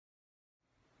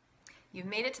You've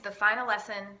made it to the final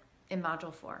lesson in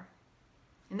Module 4.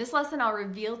 In this lesson, I'll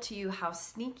reveal to you how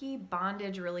sneaky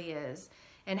bondage really is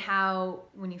and how,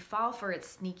 when you fall for its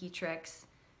sneaky tricks,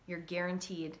 you're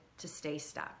guaranteed to stay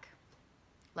stuck.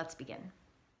 Let's begin.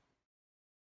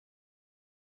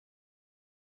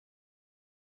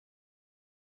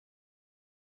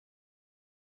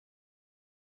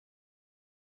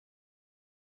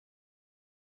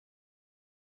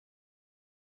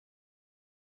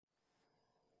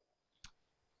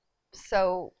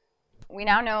 So we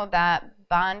now know that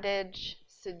bondage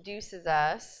seduces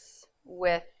us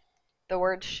with the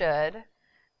word should.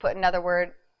 Put another way,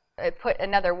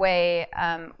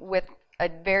 with a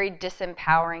very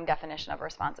disempowering definition of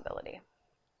responsibility.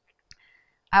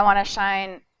 I want to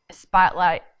shine a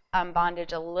spotlight on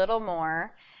bondage a little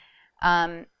more,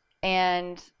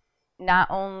 and not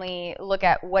only look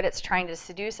at what it's trying to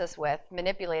seduce us with,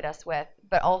 manipulate us with,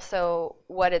 but also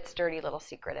what its dirty little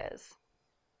secret is.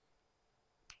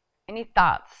 Any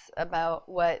thoughts about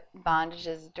what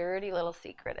bondage's dirty little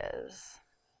secret is?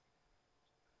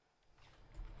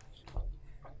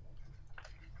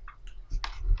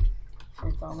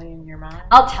 It's only in your mind?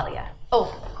 I'll tell you.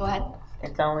 Oh, go ahead.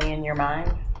 It's only in your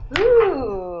mind?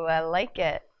 Ooh, I like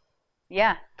it.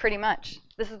 Yeah, pretty much.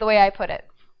 This is the way I put it.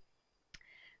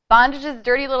 Bondage's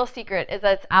dirty little secret is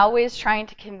that it's always trying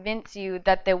to convince you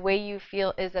that the way you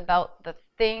feel is about the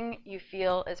thing you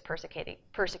feel is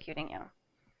persecuting you.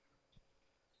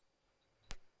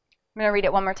 I'm going to read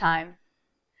it one more time.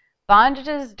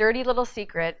 Bondage's dirty little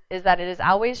secret is that it is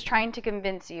always trying to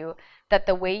convince you that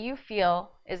the way you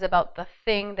feel is about the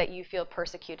thing that you feel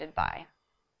persecuted by.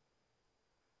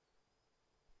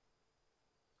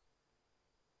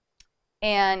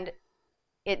 And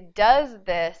it does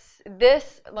this,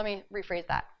 let me rephrase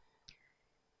that.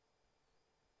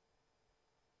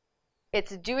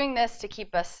 It's doing this to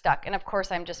keep us stuck. And of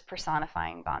course, I'm just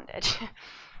personifying bondage.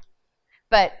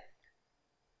 But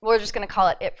we're just going to call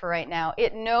it for right now.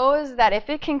 It knows that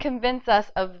if it can convince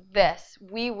us of this,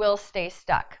 we will stay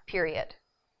stuck, period.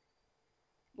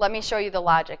 Let me show you the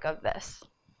logic of this.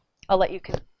 I'll let you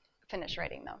finish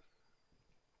writing, though.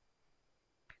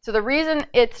 So the reason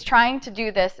it's trying to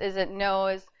do this is it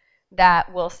knows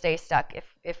that we'll stay stuck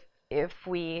if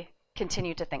we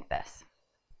continue to think this.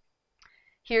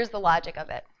 Here's the logic of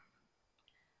it.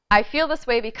 I feel this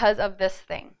way because of this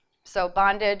thing. So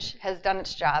bondage has done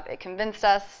its job. It convinced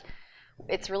us,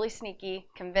 it's really sneaky,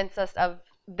 convinced us of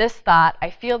this thought. I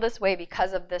feel this way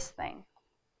because of this thing.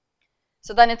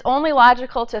 So then it's only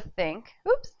logical to think,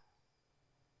 oops,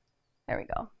 there we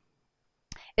go.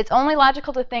 It's only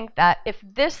logical to think that if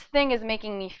this thing is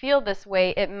making me feel this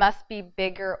way, it must be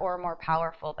bigger or more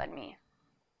powerful than me.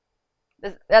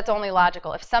 That's only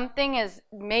logical. If something is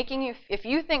making you, if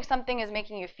you think something is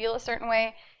making you feel a certain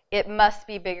way, it must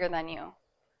be bigger than you.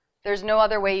 There's no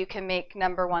other way you can make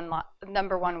number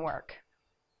one work.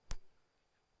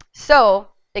 So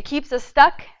it keeps us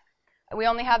stuck. We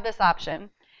only have this option.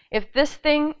 If this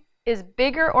thing is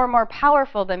bigger or more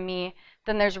powerful than me,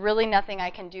 then there's really nothing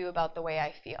I can do about the way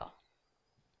I feel.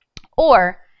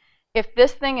 Or if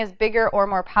this thing is bigger or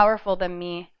more powerful than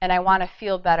me and I want to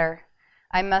feel better,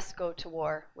 I must go to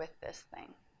war with this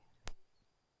thing.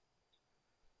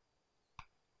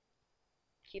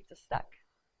 Keeps us stuck.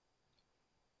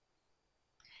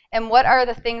 And what are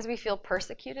the things we feel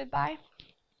persecuted by?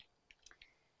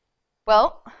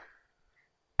 Well,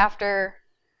 after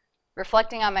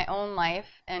reflecting on my own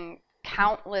life and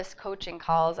countless coaching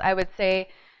calls, I would say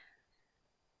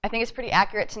I think it's pretty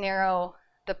accurate to narrow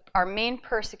our main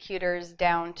persecutors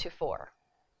down to 4.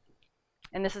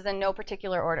 And this is in no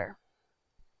particular order.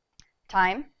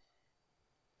 Time,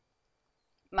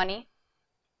 money,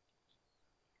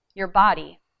 your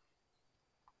body,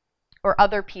 or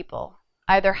other people.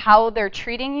 Either how they're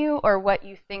treating you or what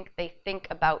you think they think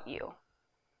about you.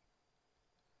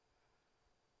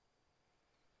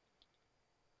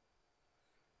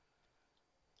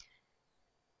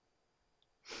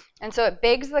 And so it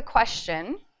begs the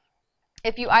question,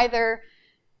 if you either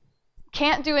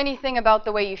can't do anything about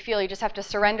the way you feel, you just have to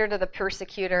surrender to the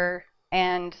persecutor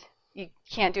and you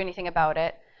can't do anything about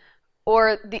it,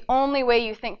 or the only way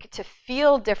you think to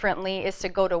feel differently is to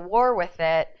go to war with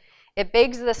it, it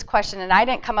begs this question, and I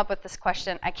didn't come up with this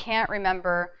question. I can't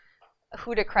remember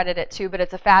who to credit it to, but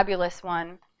it's a fabulous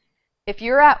one. If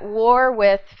you're at war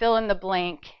with fill in the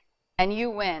blank and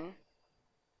you win,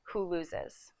 who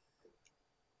loses?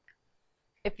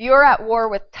 If you're at war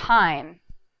with time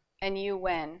and you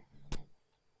win,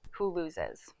 who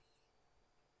loses?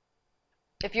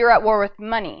 If you're at war with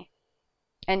money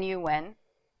and you win,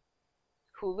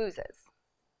 who loses?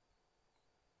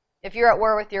 If you're at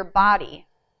war with your body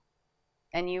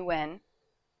and you win,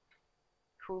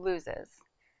 who loses?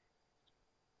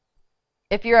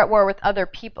 If you're at war with other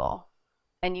people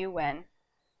and you win,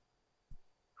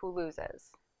 who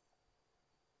loses?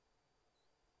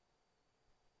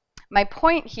 My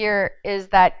point here is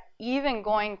that even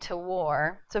going to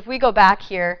war, so if we go back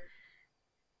here,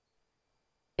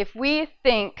 if we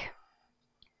think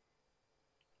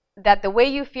that the way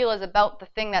you feel is about the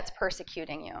thing that's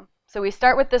persecuting you. So we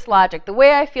start with this logic. The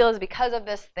way I feel is because of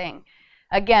this thing.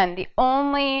 Again, the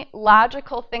only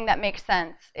logical thing that makes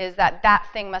sense is that that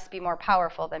thing must be more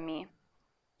powerful than me.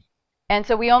 And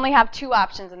so we only have two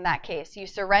options in that case. You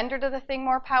surrender to the thing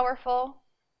more powerful,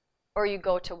 or you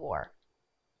go to war.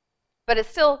 But it's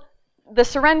still, the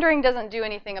surrendering doesn't do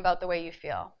anything about the way you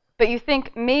feel. But you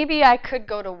think, maybe I could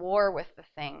go to war with the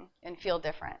thing and feel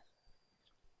different.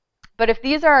 But if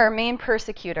these are our main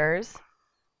persecutors,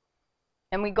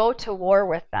 and we go to war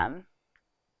with them,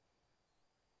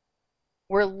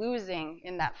 we're losing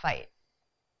in that fight.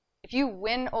 If you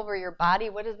win over your body,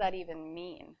 what does that even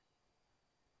mean?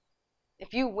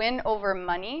 If you win over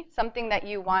money, something that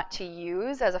you want to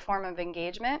use as a form of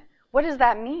engagement, what does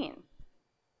that mean?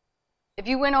 If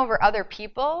you win over other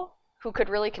people who could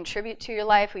really contribute to your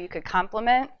life, who you could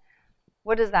compliment,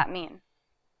 what does that mean?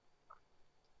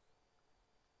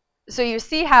 So you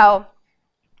see how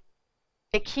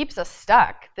it keeps us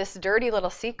stuck, this dirty little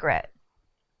secret.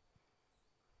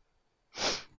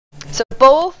 So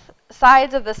both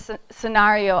sides of the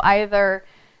scenario, either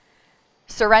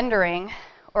surrendering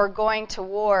or going to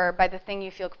war by the thing you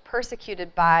feel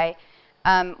persecuted by,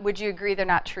 would you agree they're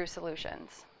not true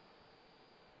solutions?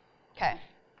 Okay.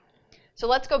 So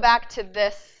let's go back to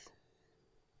this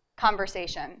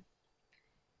conversation.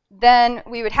 Then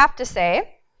we would have to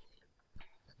say,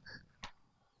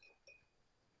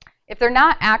 if they're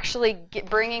not actually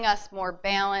bringing us more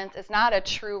balance, it's not a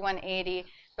true 180,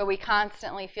 but we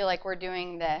constantly feel like we're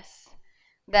doing this,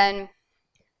 then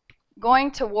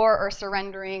going to war or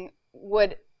surrendering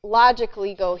would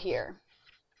logically go here.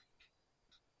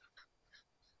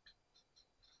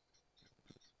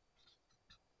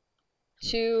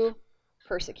 To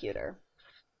persecutor.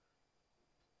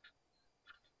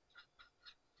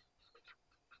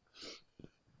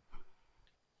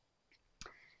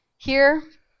 Here,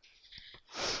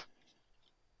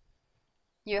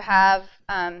 you have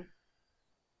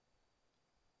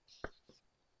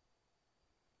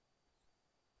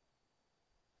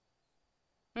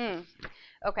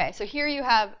okay, so here you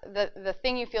have the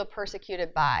thing you feel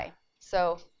persecuted by.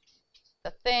 So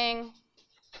the thing,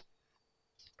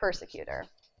 persecutor.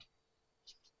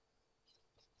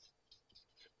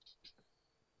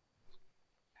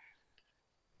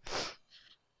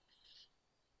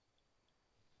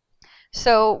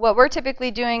 So what we're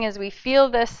typically doing is we feel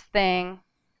this thing,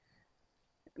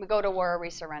 we go to war or we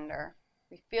surrender.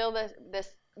 We feel this,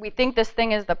 we think this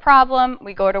thing is the problem,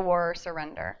 we go to war or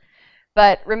surrender.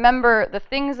 But remember, the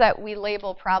things that we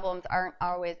label problems aren't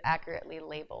always accurately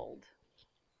labeled.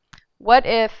 What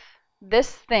if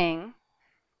this thing,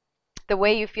 the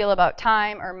way you feel about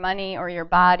time or money or your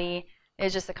body,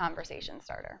 is just a conversation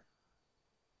starter?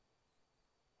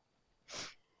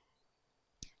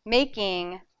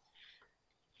 Making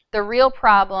the real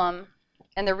problem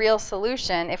and the real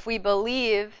solution, if we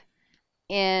believe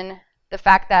in the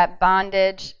fact that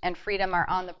bondage and freedom are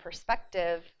on the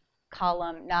perspective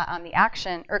column, not on the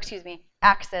action, or excuse me,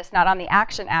 axis, not on the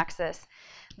action axis,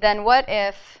 then what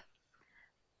if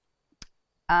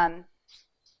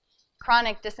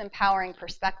chronic disempowering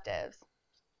perspectives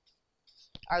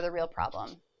are the real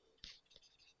problem?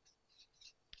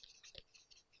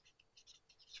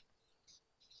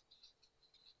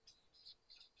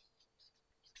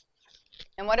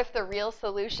 And what if the real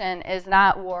solution is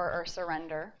not war or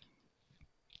surrender,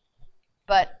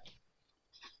 but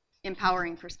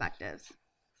empowering perspectives?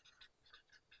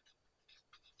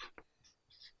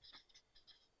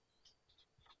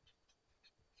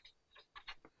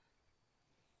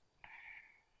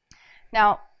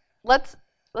 Now, let's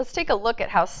take a look at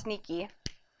how sneaky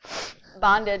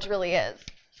bondage really is.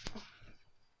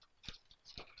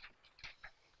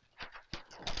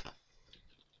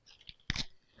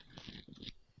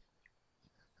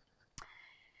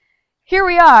 Here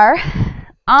we are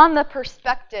on the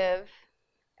perspective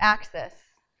axis.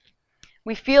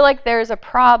 We feel like there's a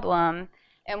problem,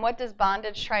 and what does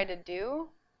bondage try to do?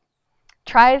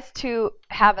 Tries to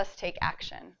have us take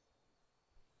action.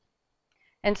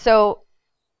 And so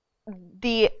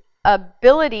the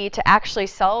ability to actually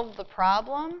solve the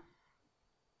problem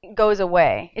goes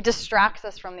away. It distracts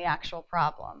us from the actual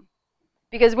problem.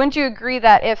 Because wouldn't you agree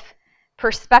that if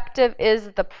perspective is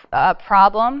the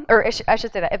problem, or I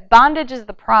should say that if bondage is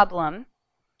the problem,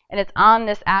 and it's on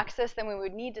this axis, then we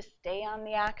would need to stay on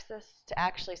the axis to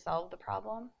actually solve the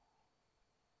problem.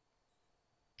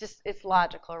 Just, it's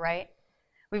logical, right?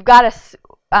 We've got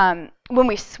to, when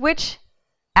we switch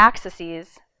axes,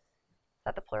 is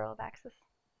that the plural of axis?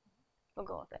 We'll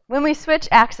go with it. When we switch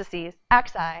axi,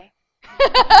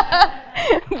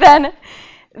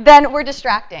 then we're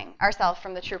distracting ourselves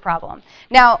from the true problem.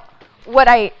 Now, what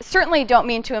I certainly don't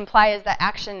mean to imply is that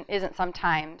action isn't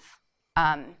sometimes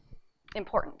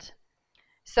important.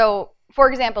 So, for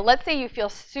example, let's say you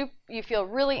feel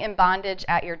really in bondage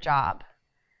at your job.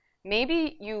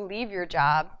 Maybe you leave your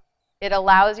job. It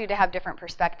allows you to have different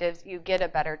perspectives. You get a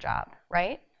better job,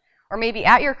 right? Or maybe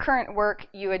at your current work,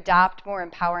 you adopt more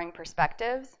empowering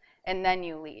perspectives, and then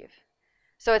you leave.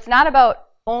 So it's not about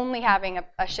only having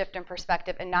a shift in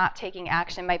perspective and not taking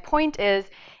action. My point is,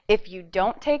 if you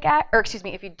don't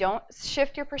if you don't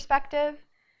shift your perspective,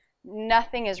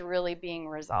 nothing is really being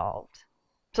resolved.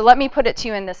 So let me put it to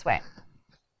you in this way.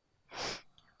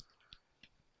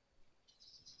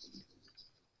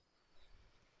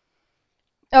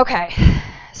 Okay,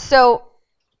 so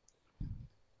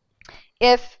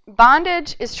if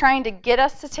bondage is trying to get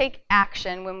us to take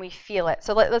action when we feel it,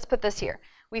 so let's put this here.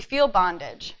 We feel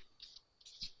bondage.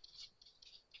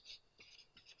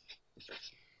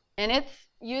 And it's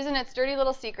using its dirty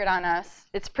little secret on us.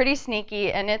 It's pretty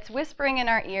sneaky, and it's whispering in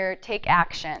our ear, take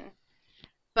action.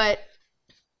 But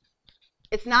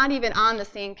it's not even on the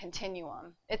same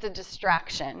continuum. It's a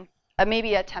distraction,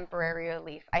 maybe a temporary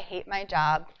relief. I hate my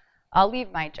job. I'll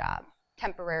leave my job.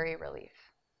 Temporary relief.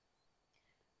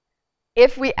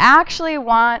 If we actually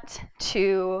want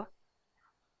to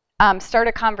start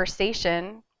a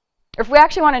conversation, or if we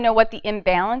actually want to know what the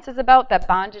imbalance is about that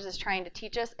bondage is trying to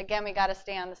teach us, again, we got to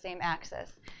stay on the same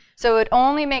axis. So it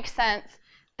only makes sense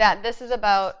that this is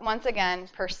about, once again,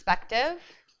 perspective.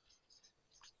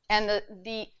 And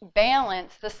the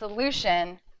balance, the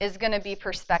solution, is going to be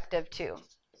perspective too.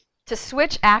 To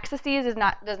switch axes does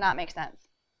not make sense.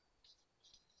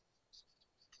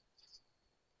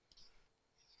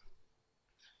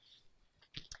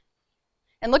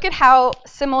 And look at how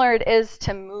similar it is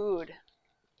to mood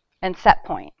and set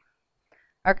point.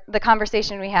 The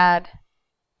conversation we had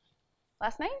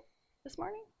last night? This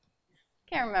morning?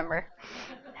 Can't remember.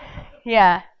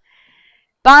 Yeah.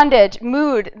 Bondage,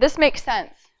 mood, this makes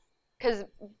sense. Because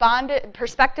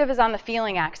perspective is on the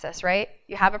feeling axis, right?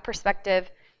 You have a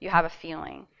perspective, you have a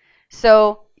feeling.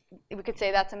 So we could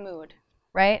say that's a mood,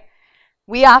 right?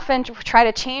 We often try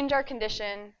to change our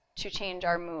condition to change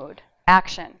our mood.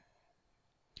 Action.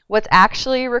 What's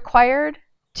actually required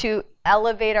to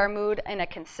elevate our mood in a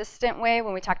consistent way,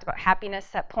 when we talked about happiness,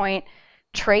 set point,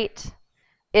 trait,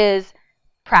 is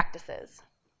practices.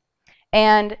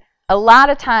 And a lot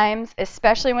of times,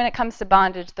 especially when it comes to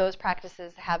bondage, those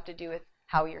practices have to do with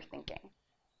how you're thinking,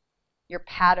 your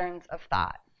patterns of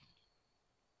thought.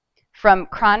 From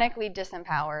chronically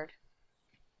disempowered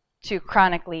to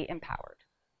chronically empowered.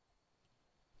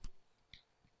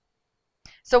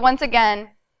 So once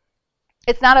again,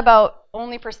 it's not about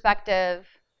only perspective,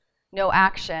 no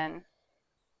action.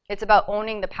 It's about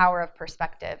owning the power of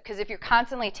perspective. Because if you're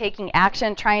constantly taking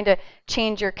action, trying to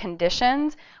change your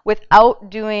conditions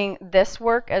without doing this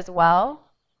work as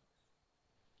well,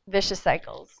 vicious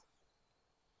cycles.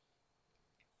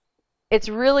 It's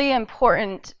really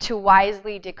important to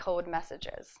wisely decode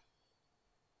messages.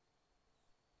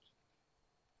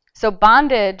 So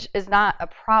bondage is not a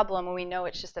problem when we know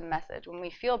it's just a message, when we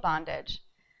feel bondage.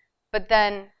 But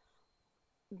then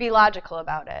be logical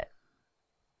about it.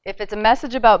 If it's a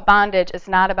message about bondage, it's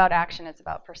not about action, it's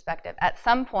about perspective. At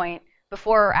some point,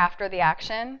 before or after the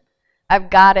action, I've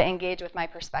got to engage with my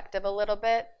perspective a little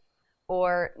bit,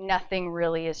 or nothing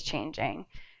really is changing.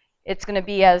 It's going to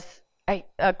be as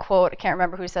a quote, I can't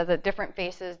remember who says it, different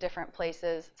faces, different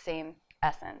places, same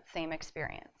essence, same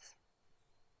experience.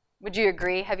 Would you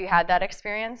agree? Have you had that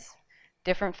experience?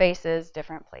 Different faces,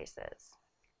 different places.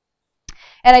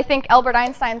 And I think Albert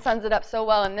Einstein sums it up so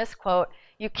well in this quote: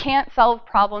 you can't solve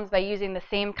problems by using the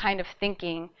same kind of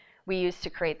thinking we use to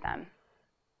create them.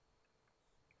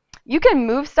 You can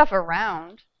move stuff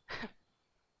around.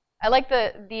 I like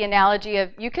the analogy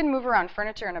of you can move around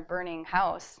furniture in a burning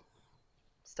house.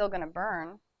 It's still going to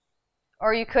burn.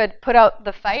 Or you could put out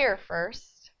the fire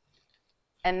first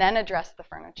and then address the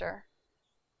furniture.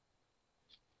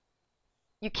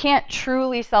 You can't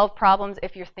truly solve problems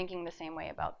if you're thinking the same way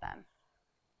about them.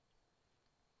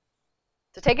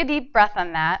 So take a deep breath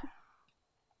on that.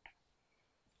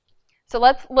 So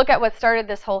let's look at what started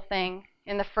this whole thing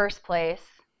in the first place.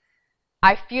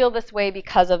 I feel this way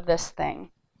because of this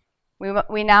thing.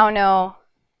 We now know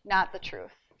not the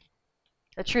truth.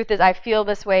 The truth is, I feel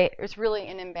this way. It's really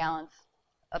an imbalance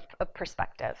of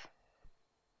perspective.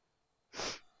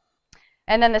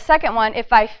 And then the second one,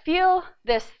 if I feel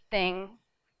this thing,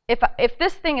 if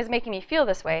this thing is making me feel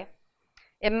this way,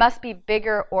 it must be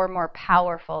bigger or more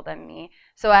powerful than me.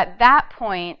 So at that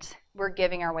point, we're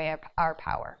giving away our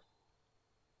power.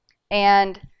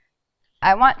 And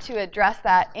I want to address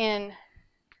that in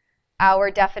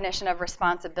our definition of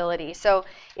responsibility. So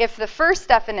if the first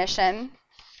definition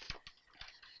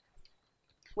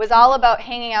was all about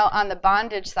hanging out on the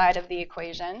bondage side of the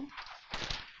equation,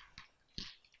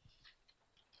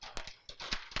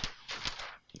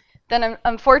 then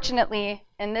unfortunately,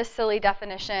 in this silly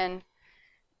definition,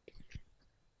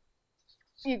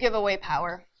 you give away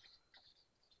power.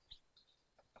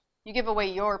 You give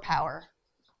away your power.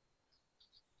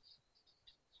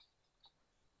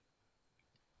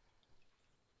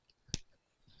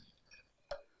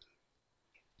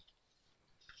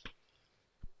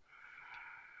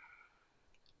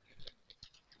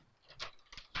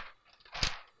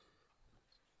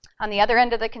 On the other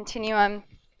end of the continuum,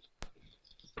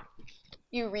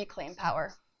 you reclaim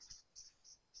power.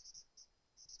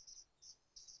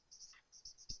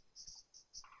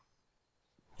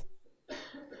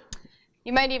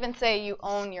 You might even say you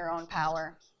own your own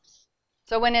power.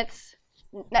 So when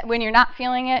you're not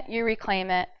feeling it, you reclaim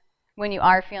it. When you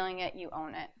are feeling it, you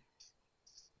own it.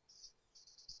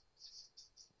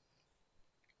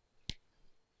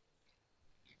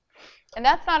 And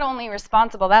that's not only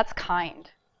responsible, that's kind.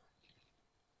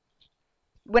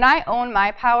 When I own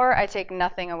my power, I take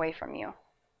nothing away from you.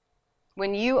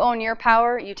 When you own your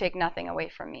power, you take nothing away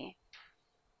from me.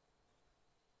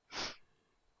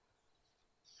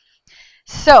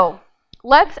 So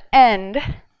let's end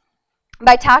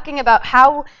by talking about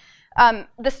how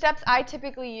the steps I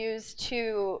typically use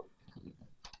to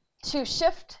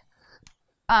shift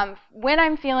when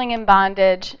I'm feeling in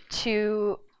bondage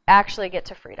to actually get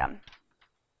to freedom.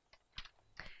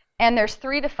 And there's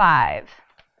 3 to 5.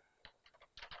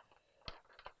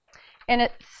 And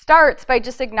it starts by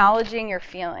just acknowledging your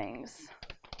feelings.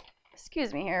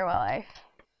 Excuse me here while I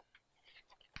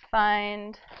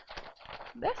find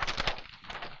this.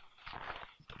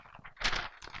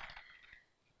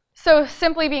 So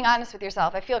simply being honest with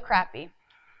yourself. I feel crappy.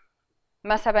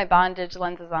 Must have my bondage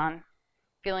lenses on.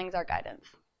 Feelings are guidance.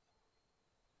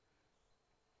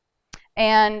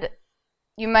 And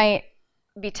you might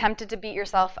be tempted to beat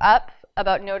yourself up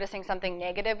about noticing something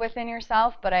negative within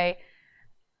yourself, but I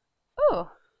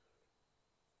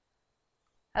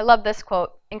love this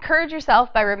quote. Encourage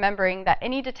yourself by remembering that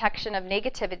any detection of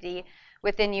negativity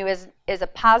within you is a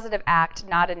positive act,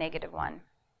 not a negative one.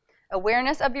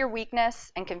 Awareness of your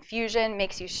weakness and confusion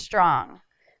makes you strong,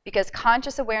 because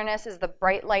conscious awareness is the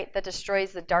bright light that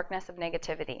destroys the darkness of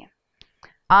negativity.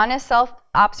 Honest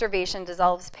self-observation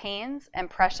dissolves pains and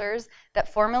pressures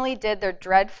that formerly did their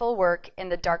dreadful work in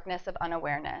the darkness of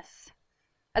unawareness.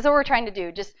 That's what we're trying to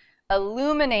do, just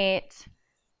illuminate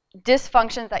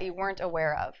dysfunctions that you weren't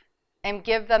aware of and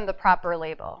give them the proper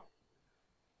label.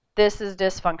 This is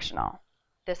dysfunctional.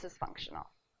 This is functional.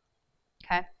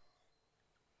 Okay?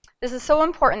 This is so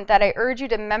important that I urge you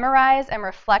to memorize and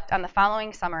reflect on the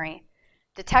following summary.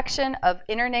 Detection of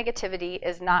inner negativity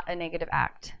is not a negative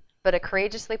act, but a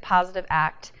courageously positive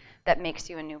act that makes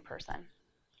you a new person.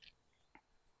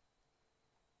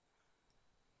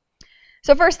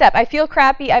 So first step, I feel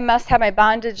crappy. I must have my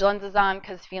bondage lenses on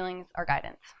because feelings are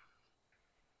guidance.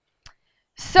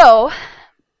 So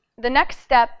the next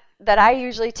step that I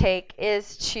usually take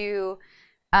is to,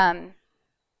 no,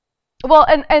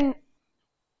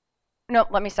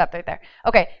 let me stop right there.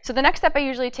 Okay, so the next step I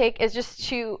usually take is just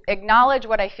to acknowledge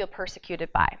what I feel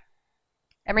persecuted by.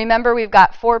 And remember, we've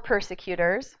got 4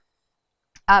 persecutors,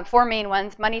 4 main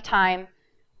ones: money, time,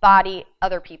 body,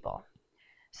 other people.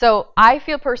 So I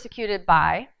feel persecuted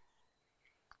by,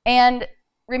 and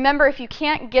remember, if you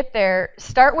can't get there,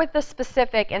 start with the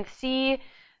specific and see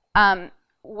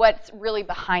what's really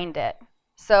behind it.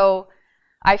 So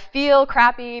I feel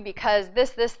crappy because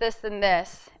this, and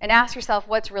this, and ask yourself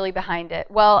what's really behind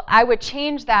it. Well, I would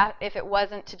change that if it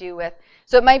wasn't to do with,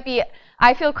 so it might be,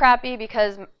 I feel crappy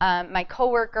because my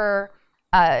coworker,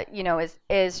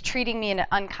 is treating me in an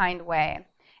unkind way.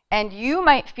 And you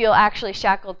might feel actually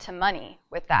shackled to money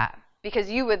with that because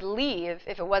you would leave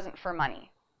if it wasn't for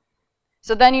money.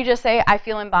 So then you just say, I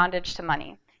feel in bondage to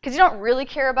money. Because you don't really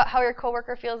care about how your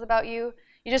coworker feels about you.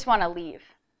 You just want to leave.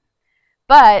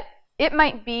 But it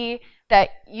might be that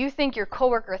you think your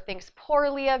coworker thinks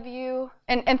poorly of you.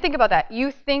 And think about that.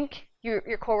 You think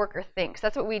your coworker thinks.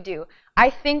 That's what we do. I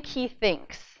think he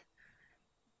thinks.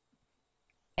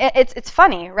 It's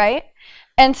funny, right?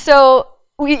 And so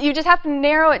you just have to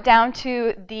narrow it down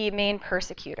to the main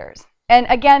persecutors. And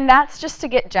again, that's just to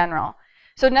get general.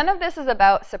 So none of this is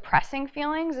about suppressing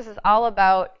feelings. This is all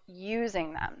about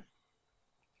using them.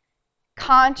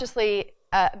 Consciously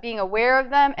being aware of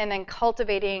them and then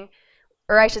cultivating,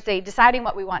 or I should say, deciding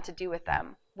what we want to do with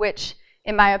them, which,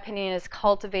 in my opinion, is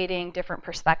cultivating different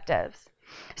perspectives.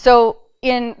 So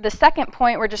in the second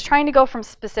point, we're just trying to go from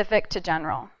specific to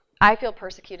general. I feel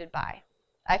persecuted by.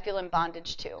 I feel in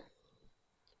bondage to.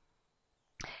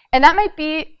 And that might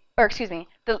be, or excuse me,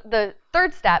 the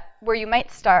third step where you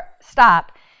might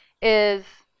stop is,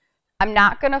 I'm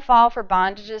not going to fall for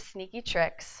bondage's sneaky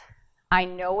tricks. I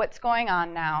know what's going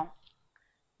on now.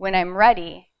 When I'm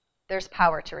ready, there's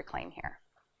power to reclaim here.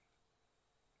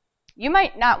 You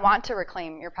might not want to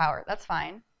reclaim your power. That's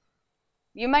fine.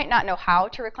 You might not know how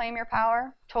to reclaim your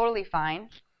power. Totally fine.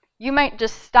 You might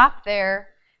just stop there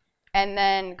and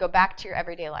then go back to your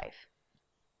everyday life.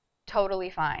 Totally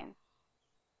fine.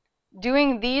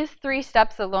 Doing these 3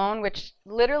 steps alone, which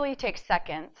literally takes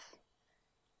seconds,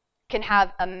 can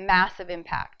have a massive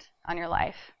impact on your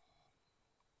life.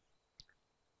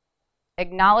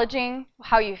 Acknowledging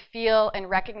how you feel and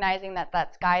recognizing that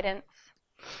that's guidance.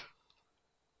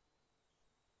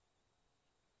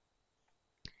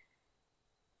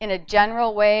 In a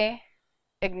general way,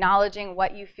 acknowledging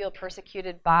what you feel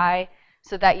persecuted by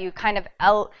so that you kind of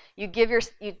you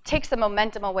take some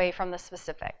momentum away from the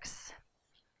specifics.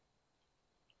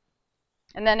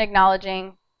 And then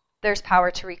acknowledging there's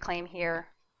power to reclaim here,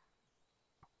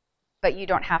 but you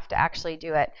don't have to actually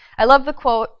do it. I love the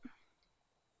quote,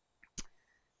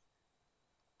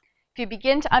 if you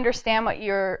begin to understand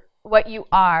what you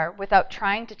are without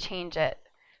trying to change it,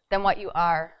 then what you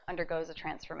are undergoes a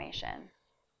transformation.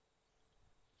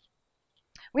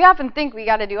 We often think we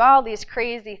got to do all these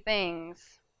crazy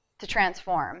things to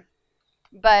transform,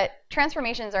 but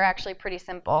transformations are actually pretty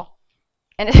simple,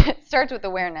 and it starts with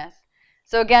awareness.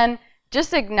 So again,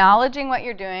 just acknowledging what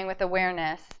you're doing with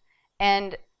awareness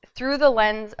and through the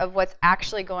lens of what's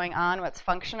actually going on, what's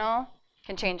functional,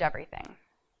 can change everything.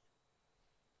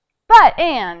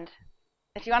 And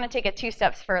if you want to take it 2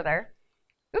 steps further,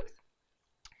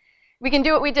 we can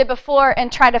do what we did before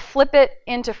and try to flip it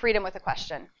into freedom with a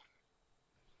question.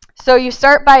 So you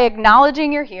start by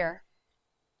acknowledging you're here.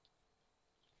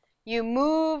 You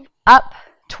move up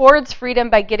towards freedom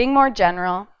by getting more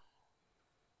general.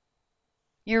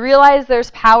 You realize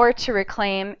there's power to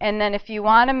reclaim, and then if you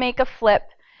want to make a flip,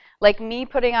 like me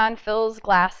putting on Phil's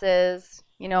glasses,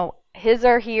 his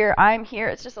are here, I'm here,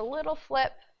 it's just a little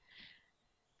flip.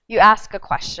 You ask a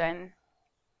question.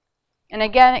 And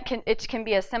again, it can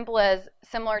be as simple as,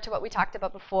 similar to what we talked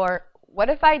about before, what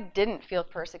if I didn't feel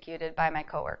persecuted by my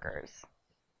coworkers?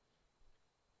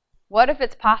 What if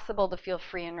it's possible to feel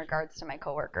free in regards to my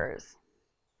coworkers?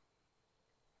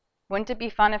 Wouldn't it be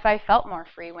fun if I felt more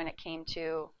free when it came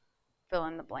to fill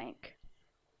in the blank?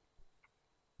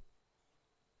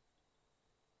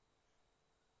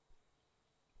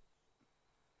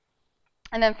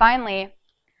 And then finally,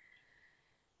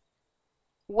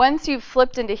 once you've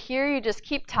flipped into here, you just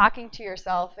keep talking to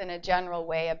yourself in a general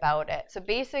way about it. So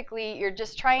basically, you're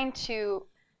just trying to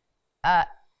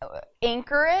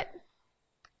anchor it.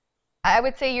 I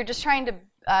would say you're just trying to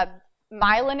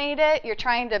myelinate it. You're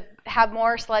trying to have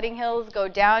more sledding hills go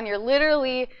down. You're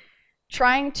literally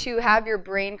trying to have your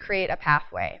brain create a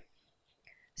pathway.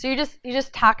 So you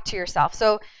just talk to yourself.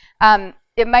 So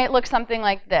it might look something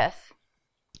like this.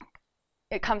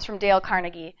 It comes from Dale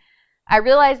Carnegie. I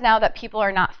realize now that people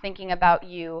are not thinking about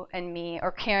you and me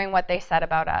or caring what they said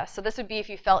about us. So this would be if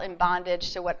you felt in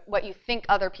bondage to what you think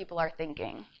other people are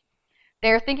thinking.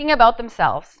 They're thinking about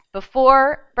themselves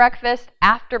before breakfast,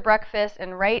 after breakfast,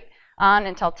 and right on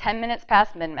until 10 minutes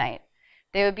past midnight.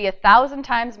 They would be 1,000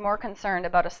 times more concerned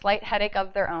about a slight headache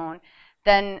of their own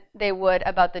than they would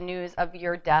about the news of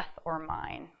your death or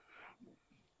mine.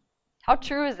 How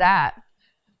true is that?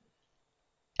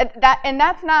 And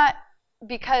that's not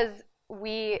because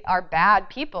we are bad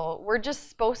people. We're just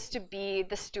supposed to be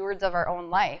the stewards of our own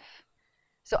life.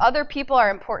 So other people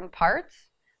are important parts,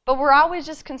 but we're always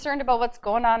just concerned about what's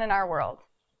going on in our world,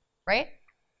 right?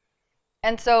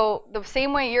 And so the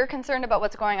same way you're concerned about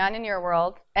what's going on in your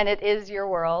world, and it is your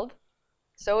world,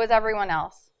 so is everyone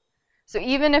else. So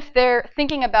even if they're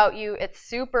thinking about you, it's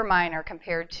super minor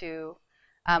compared to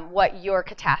what you're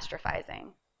catastrophizing.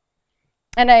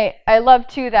 And I love,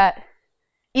 too, that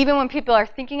even when people are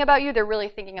thinking about you, they're really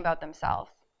thinking about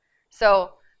themselves.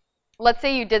 So let's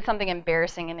say you did something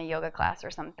embarrassing in a yoga class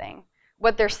or something.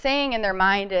 What they're saying in their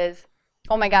mind is,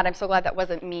 oh my God, I'm so glad that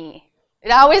wasn't me.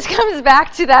 It always comes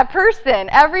back to that person.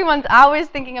 Everyone's always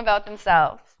thinking about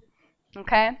themselves,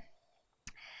 okay?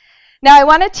 Now I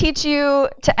want to teach you,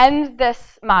 to end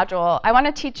this module, I want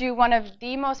to teach you one of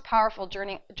the most powerful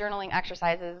journaling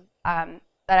exercises that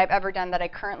I've ever done, that I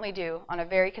currently do on a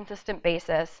very consistent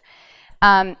basis.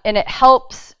 And it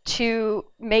helps to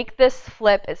make this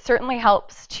flip. It certainly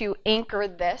helps to anchor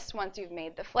this once you've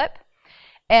made the flip.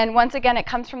 And once again, it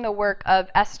comes from the work of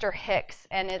Esther Hicks,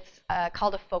 and it's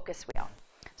called a focus wheel.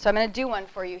 So I'm going to do one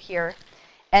for you here,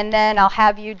 and then I'll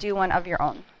have you do one of your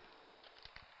own.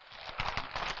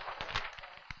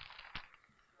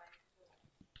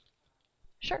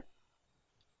 Sure.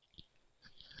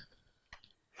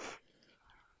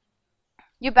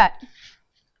 You bet.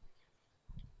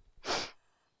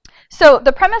 So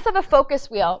the premise of a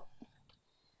focus wheel,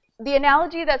 the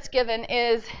analogy that's given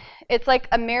is it's like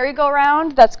a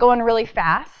merry-go-round that's going really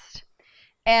fast,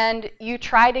 and you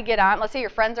try to get on. Let's say your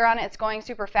friends are on it, it's going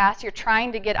super fast. You're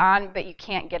trying to get on, but you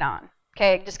can't get on.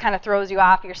 Okay, it just kind of throws you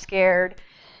off. You're scared.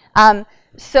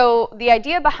 So the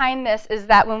idea behind this is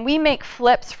that when we make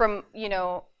flips from,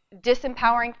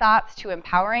 disempowering thoughts to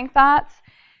empowering thoughts,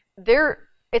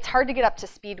 it's hard to get up to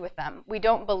speed with them. We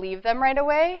don't believe them right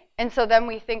away, and so then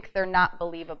we think they're not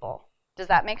believable. Does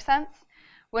that make sense?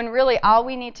 When really all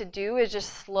we need to do is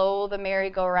just slow the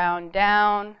merry-go-round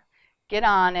down, get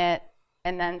on it,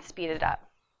 and then speed it up.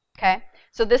 Okay?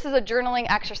 So this is a journaling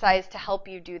exercise to help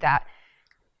you do that.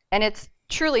 And it's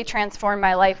truly transformed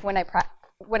my life when I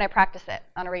practice it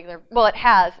on a regular, well, it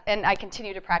has, and I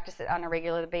continue to practice it on a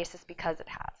regular basis because it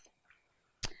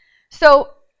has. So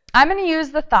I'm going to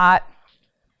use the thought,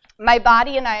 my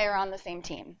body and I are on the same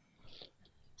team.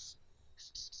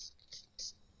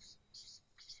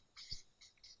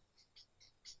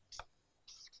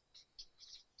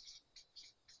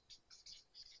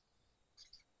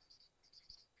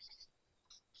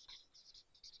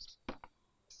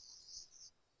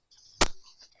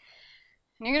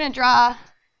 And you're going to draw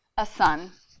a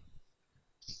sun.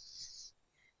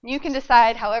 You can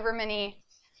decide however many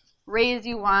rays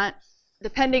you want,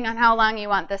 depending on how long you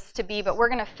want this to be, but we're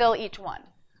going to fill each one,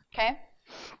 okay?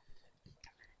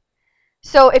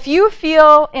 So if you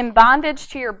feel in bondage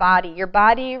to your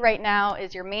body right now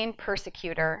is your main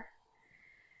persecutor.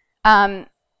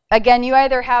 Again, you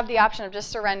either have the option of just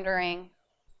surrendering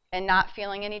and not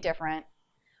feeling any different,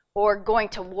 or going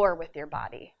to war with your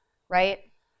body, right?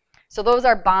 So those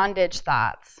are bondage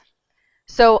thoughts.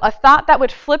 So a thought that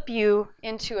would flip you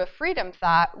into a freedom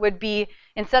thought would be,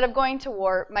 instead of going to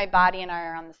war, my body and I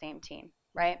are on the same team,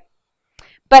 right?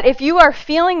 But if you are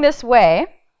feeling this way,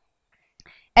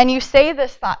 and you say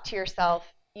this thought to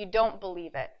yourself, you don't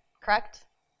believe it, correct?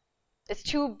 It's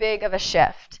too big of a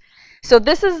shift. So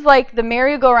this is like the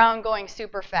merry-go-round going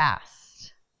super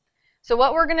fast. So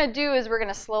what we're going to do is we're going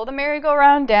to slow the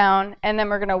merry-go-round down, and then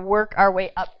we're going to work our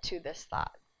way up to this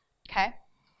thought, okay?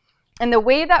 And the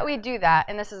way that we do that,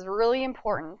 and this is really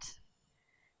important,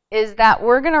 is that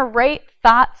we're going to write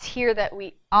thoughts here that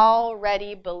we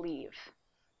already believe.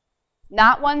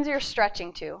 Not ones you're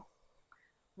stretching to.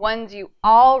 Ones you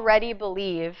already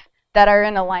believe that are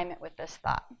in alignment with this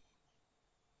thought.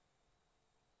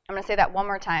 I'm going to say that one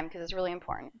more time because it's really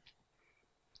important.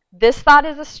 This thought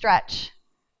is a stretch.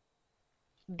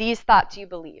 These thoughts you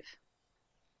believe.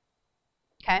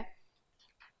 Okay?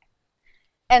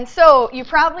 And so you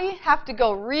probably have to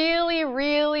go really,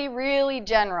 really, really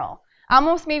general.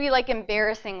 Almost maybe like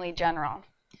embarrassingly general.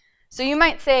 So you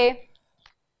might say,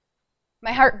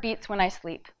 my heart beats when I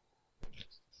sleep.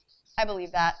 I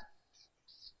believe that.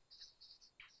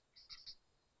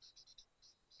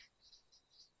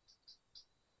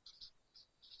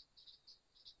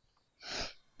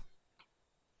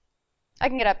 I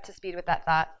can get up to speed with that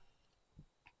thought.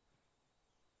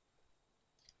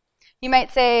 You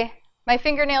might say, my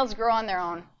fingernails grow on their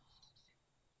own.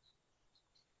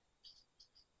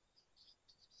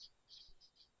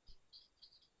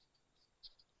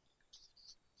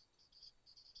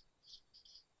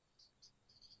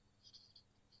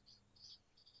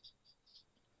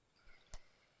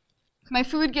 My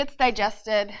food gets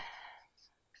digested.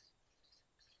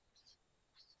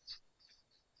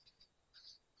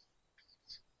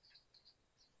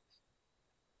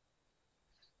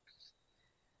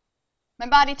 My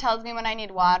body tells me when I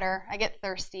need water. I get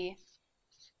thirsty.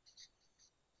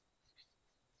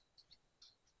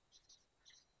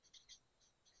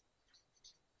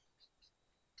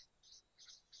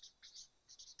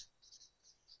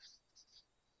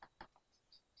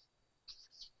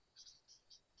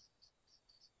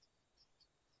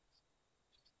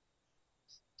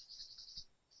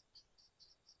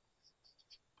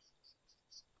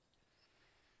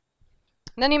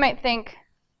 And then you might think,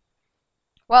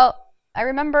 well, I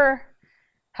remember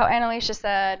how Annalisa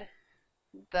said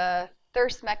the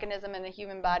thirst mechanism in the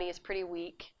human body is pretty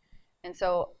weak. And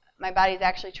so my body's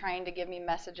actually trying to give me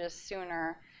messages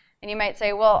sooner. And you might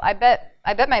say, well, I bet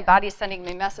my body's sending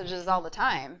me messages all the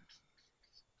time.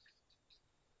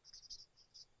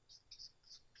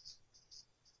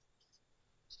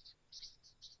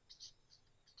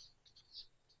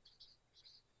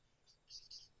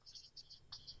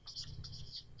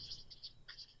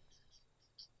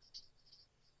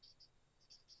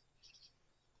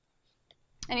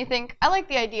 And you think, I like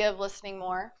the idea of listening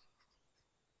more.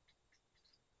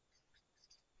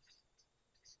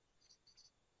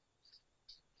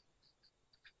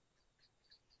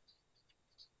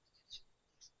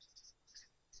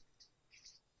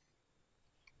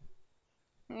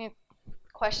 And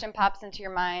question pops into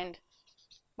your mind,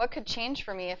 what could change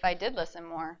for me if I did listen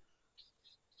more?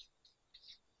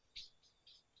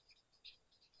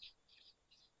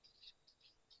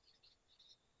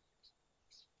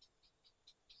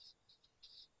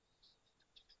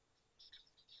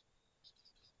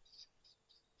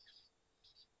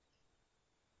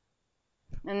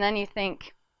 And then you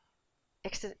think,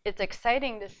 it's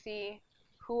exciting to see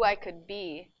who I could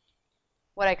be,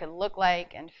 what I could look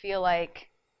like and feel like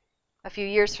a few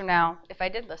years from now if I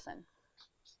did listen.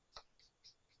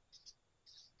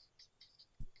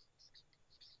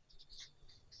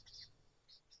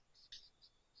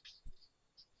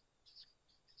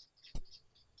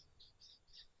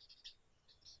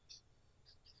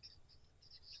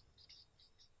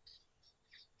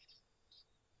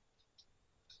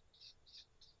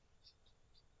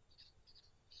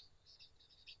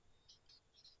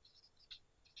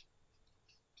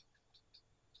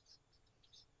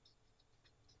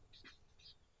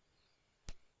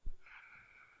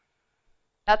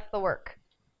 That's the work.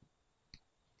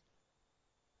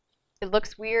 It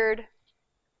looks weird.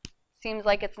 Seems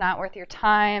like it's not worth your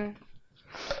time.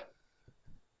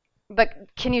 But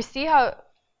can you see how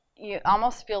you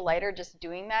almost feel lighter just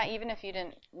doing that, even if you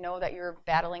didn't know that you were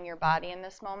battling your body in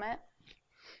this moment?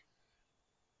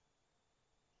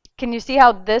 Can you see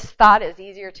how this thought is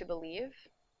easier to believe?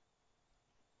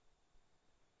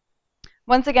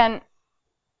 Once again,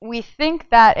 we think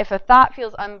that if a thought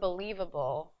feels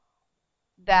unbelievable,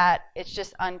 that it's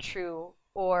just untrue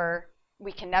or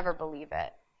we can never believe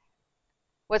it.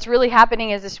 What's really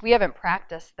happening is we haven't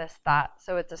practiced this thought,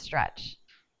 so it's a stretch.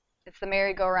 It's the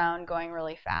merry-go-round going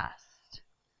really fast.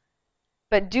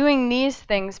 But doing these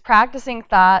things, practicing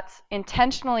thoughts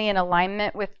intentionally in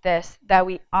alignment with this that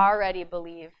we already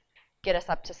believe, get us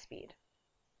up to speed.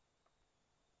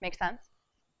 Make sense?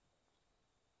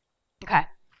 Okay.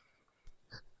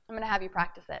 I'm going to have you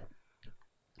practice it.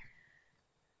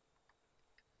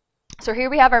 So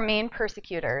here we have our main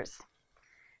persecutors.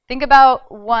 Think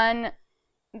about one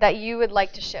that you would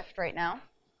like to shift right now.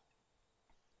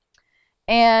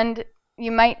 And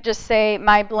you might just say,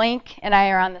 my blank and I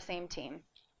are on the same team.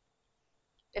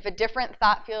 If a different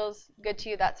thought feels good to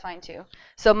you, that's fine too.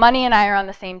 So money and I are on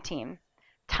the same team.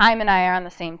 Time and I are on the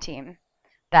same team.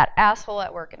 That asshole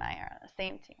at work and I are on the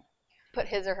same team. Put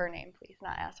his or her name, please,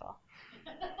 not asshole.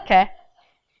 Okay?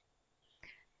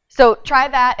 So try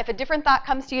that. If a different thought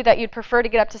comes to you that you'd prefer to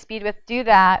get up to speed with, do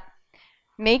that.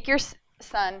 Make your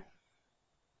sun,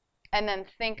 and then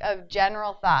think of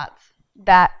general thoughts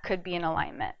that could be in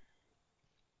alignment.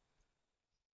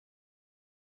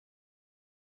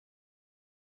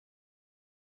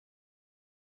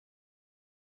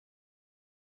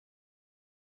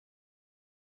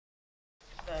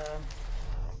 The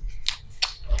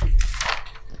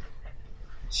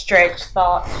stretch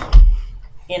thoughts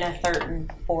in a certain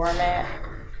format.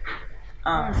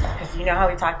 Because you know how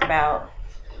we talked about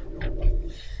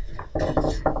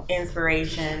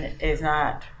inspiration is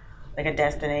not like a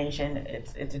destination,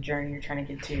 it's a journey you're trying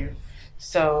to get to.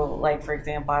 So like, for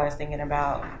example, I was thinking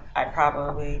about I'd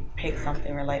probably pick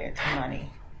something related to money.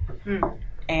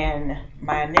 And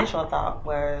my initial thought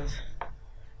was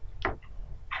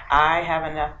I have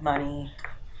enough money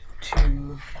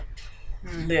to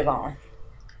live on.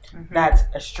 That's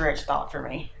a stretch thought for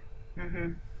me.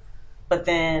 But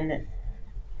then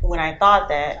when I thought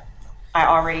that, I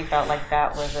already felt like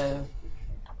that was a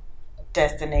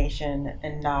destination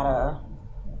and not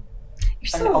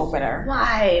an opener.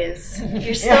 Wise.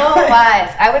 You're so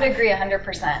wise. I would agree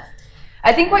 100%.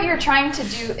 I think what you're trying to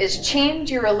do is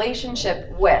change your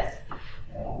relationship with,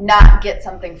 not get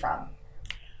something from.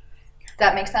 Does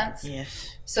that make sense?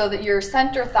 Yes. So that your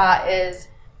center thought is,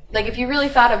 like if you really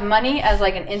thought of money as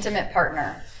like an intimate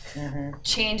partner,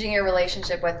 changing your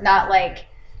relationship with, not like,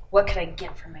 what could I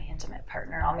get from my intimate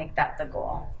partner? I'll make that the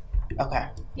goal. Okay.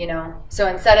 You know, so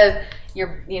instead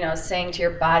of saying to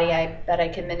your body, I bet I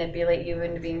can manipulate you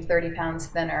into being 30 pounds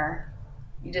thinner,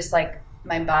 You just like,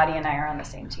 my body and I are on the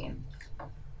same team.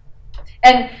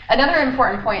 And another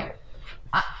important point,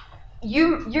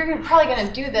 you're probably going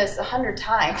to do this 100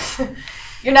 times.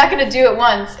 You're not going to do it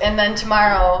once and then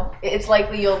tomorrow it's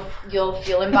likely you'll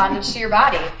feel in bondage to your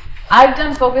body. I've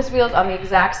done focus wheels on the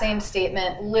exact same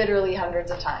statement literally hundreds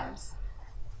of times.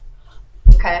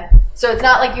 Okay? So it's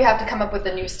not like you have to come up with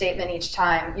a new statement each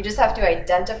time. You just have to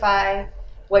identify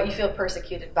what you feel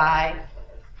persecuted by,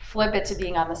 flip it to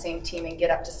being on the same team, and get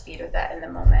up to speed with that in the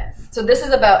moment. So this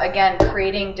is about, again,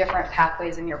 creating different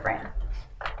pathways in your brain.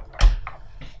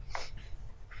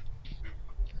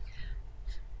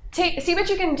 See what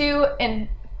you can do in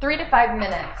 3 to 5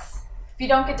 minutes. If you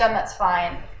don't get done, that's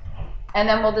fine. And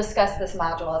then we'll discuss this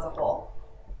module as a whole.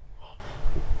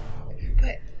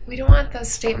 But we don't want those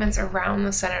statements around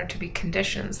the center to be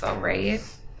conditions, though, right?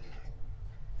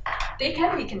 They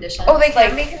can be conditions. Oh, they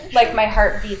can be conditions? Like my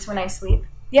heart beats when I sleep.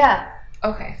 Yeah.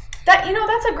 Okay.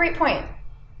 That's a great point.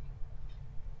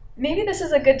 Maybe this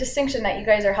is a good distinction that you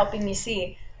guys are helping me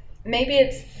see. Maybe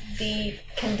it's the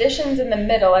conditions in the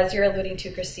middle, as you're alluding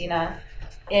to, Christina,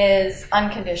 is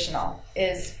unconditional,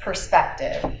 is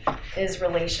perspective, is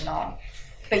relational.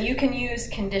 But you can use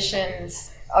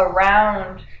conditions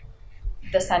around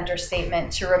the center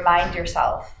statement to remind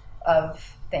yourself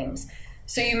of things.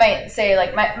 So you might say,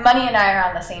 like, money and I are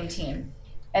on the same team.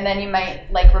 And then you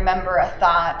might, like, remember a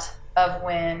thought of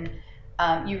when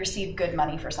you received good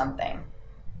money for something.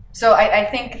 So I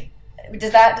think,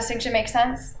 does that distinction make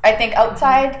sense? I think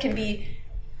outside can be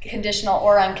conditional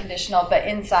or unconditional, but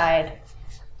inside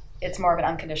it's more of an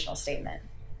unconditional statement.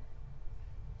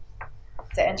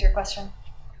 Does that answer your question?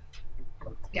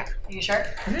 Yeah. Are you sure?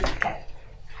 Mm-hmm. Okay.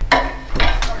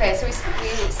 Okay, so we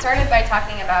started by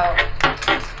talking about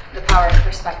the power of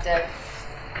perspective.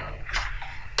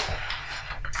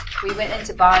 We went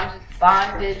into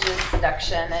bondage is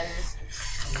seduction and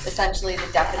essentially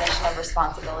the definition of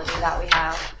responsibility that we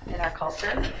have in our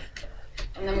culture.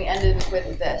 And then we ended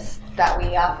with this, that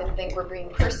we often think we're being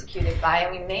persecuted by,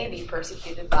 and we may be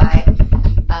persecuted by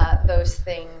those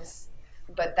things,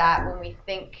 but that when we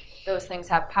think those things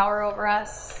have power over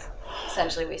us,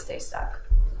 essentially we stay stuck.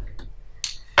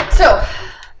 So,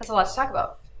 that's a lot to talk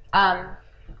about.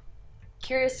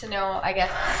 Curious to know, I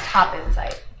guess, top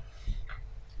insight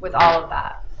with all of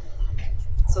that.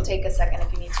 So take a second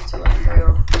if you need to look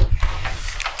through.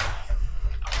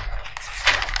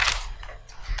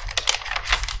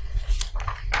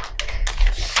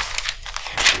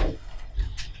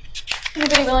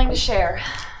 Anybody willing to share?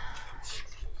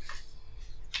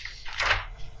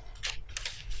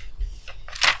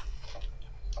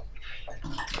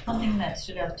 Something that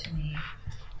stood out to me,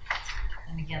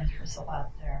 and again, there's a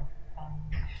lot there.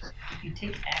 If you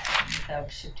take action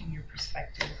without shifting your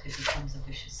perspective, it becomes a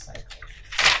vicious cycle.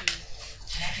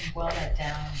 And I can boil that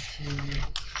down to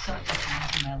so many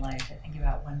times in my life. I think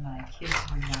about when my kids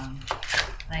were young,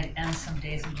 and I'd end some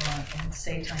days and go on and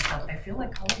say to myself, I feel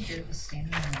like all I did was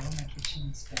standing in the middle of my kitchen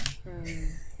and spin.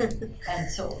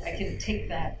 And so I can take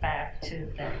that back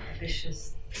to that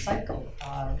vicious cycle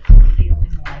of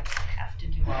feeling like I have to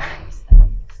do all these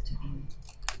things to be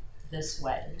this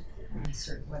way,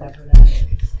 insert whatever that is,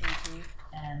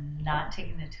 and not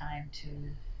taking the time to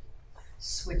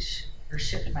switch or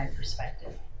shift my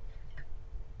perspective.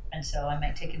 And so I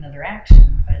might take another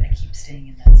action, but I keep staying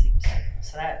in that same cycle.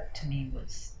 So that to me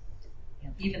was,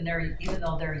 even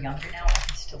though they're younger now, I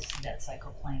can still see that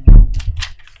cycle playing out in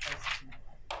places in my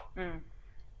life.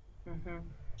 Mm-hmm.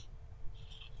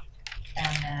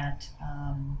 And that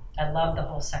I love the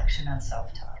whole section on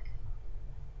self-talk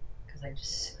because I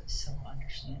just so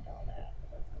understand all that.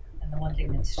 And the one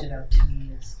thing that stood out to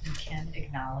me is you can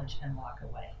acknowledge and walk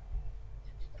away.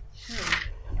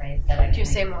 Right? That Can you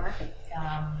say more?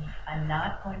 I'm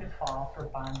not going to fall for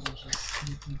bondage's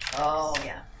sneaky tricks. Oh,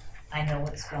 yeah. I know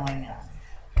what's going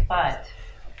on. But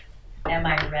am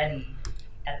I ready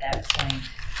at that point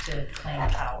to claim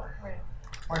power? Right.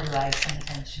 Or do I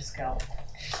sometimes just go,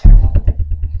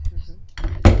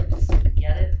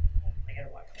 get it? I gotta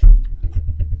walk away.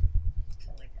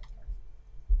 I like that part.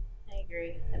 I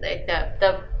agree. Like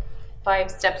the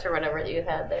 5 steps or whatever that you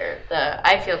had there,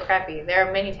 I feel crappy. There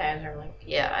are many times where I'm like,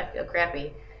 yeah, I feel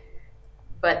crappy.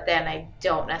 But then I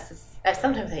don't necessarily,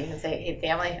 sometimes I even say, hey,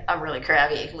 family, I'm really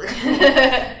crappy.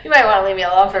 You might want to leave me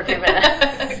alone for a few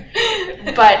minutes.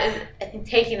 But I think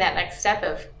taking that next step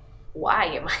of, why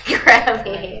am I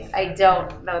crappy? I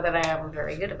don't know that I am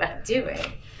very good about doing.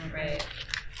 Right.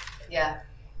 Yeah.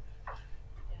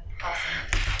 Awesome.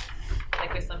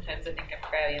 Like sometimes I think I'm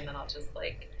crabby and then I'll just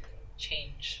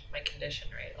change my condition,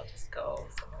 right? I'll just go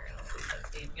somewhere else.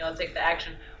 I'll take the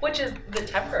action, which is the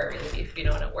temporary relief, and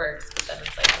it works. But then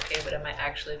it's like, okay, but am I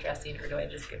actually addressing, or do I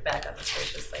just get back on this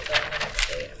vicious cycle and the next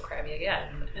day I'm crabby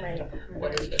again? And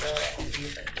what is the real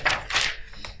reason?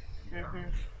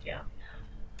 Yeah.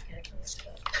 Yeah, I can listen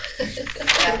to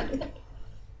that.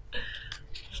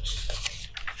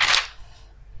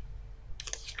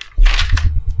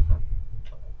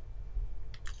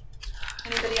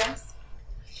 Anybody else?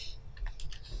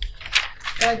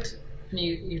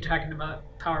 You talking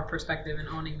about power perspective and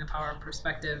owning the power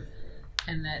perspective,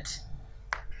 and that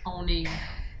owning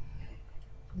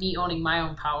my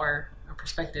own power or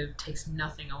perspective takes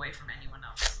nothing away from anyone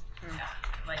else. Yeah.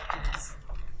 Like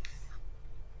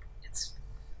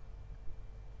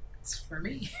it's for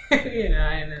me.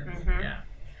 Yeah.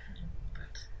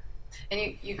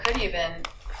 And you could even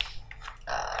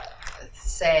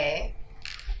say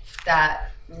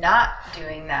that not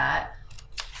doing that,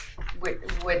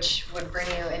 which would bring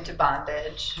you into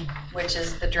bondage, which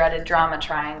is the dreaded drama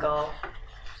triangle.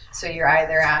 So you're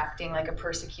either acting like a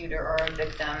persecutor or a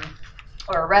victim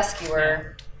or a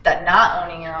rescuer, that not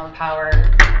owning your own power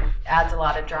adds a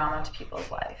lot of drama to people's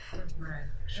life. Right.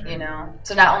 Sure.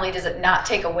 So not only does it not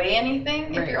take away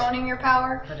anything if you're owning your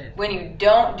power, when you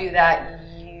don't do that,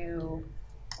 you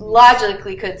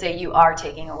logically could say you are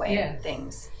taking away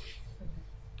things.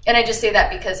 And I just say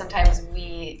that because sometimes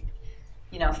we,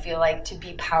 feel like to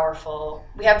be powerful,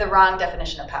 we have the wrong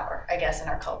definition of power, I guess, in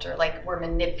our culture. Like we're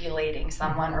manipulating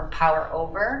someone or power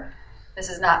over. This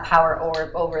is not power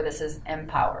over, this is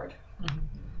empowered.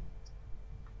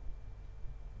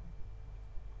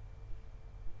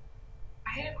 I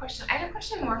had a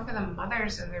question more for the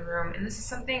mothers in the room, and this is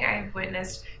something I've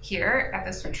witnessed here at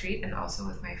this retreat and also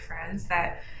with my friends,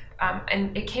 that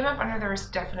and it came up under the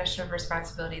definition of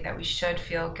responsibility that we should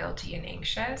feel guilty and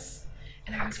anxious.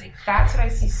 And I was like, that's what I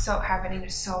see happening to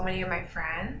so many of my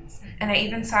friends. And I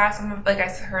even saw I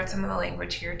heard some of the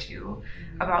language here too,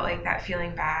 about like that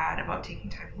feeling bad about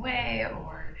taking time away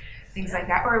or things like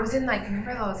that. Or it was in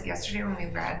remember those yesterday when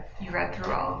you read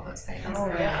through all of those things? Oh,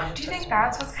 yeah. Do you think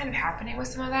that's what's kind of happening with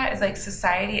some of that? Is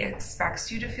society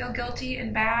expects you to feel guilty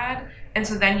and bad, and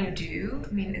so then you do?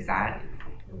 I mean, is that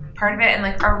part of it?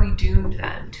 And are we doomed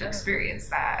then to experience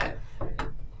that?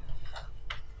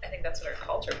 I think that's what our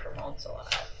culture promotes a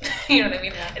lot. You know what I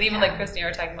mean? And even Christy and I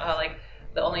were talking about how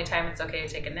the only time it's okay to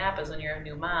take a nap is when you're a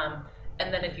new mom,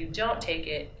 and then if you don't take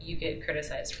it, you get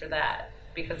criticized for that.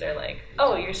 Because they're like,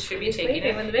 oh, you should be taking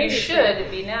it. You should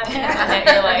be napping. And then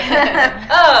you're like,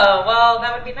 oh, well,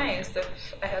 that would be nice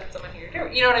if I had someone here.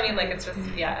 You know what I mean? It's just,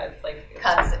 it's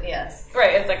constant, yes.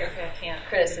 Right. It's okay, I can't.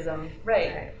 Criticism.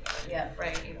 Right. Yeah.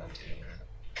 Right.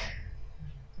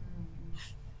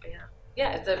 But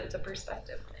yeah, it's a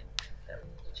perspective thing that we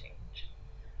need to change.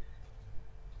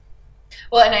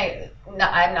 Well, and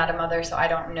I'm not a mother, so I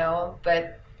don't know,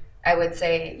 but I would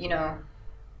say,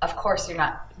 of course you're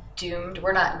not doomed.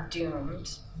 We're not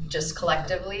doomed just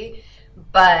collectively,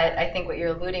 but I think what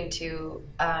you're alluding to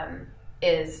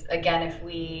is, again, if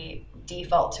we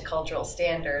default to cultural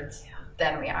standards,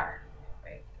 then we are,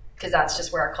 right? Because that's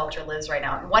just where our culture lives right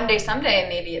now. And one day, someday,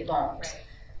 maybe it won't. Right.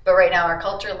 But right now, our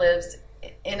culture lives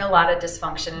in a lot of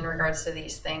dysfunction in regards to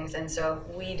these things, and so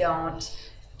if we don't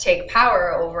take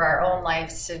power over our own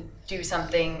lives to do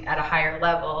something at a higher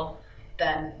level,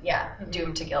 then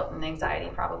doomed to guilt and anxiety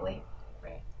probably.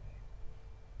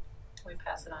 We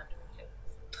pass it on to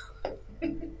our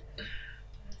kids.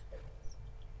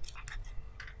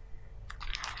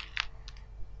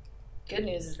 Good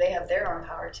news is they have their own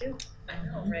power too. I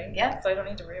know, right? Yeah. So I don't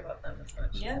need to worry about them as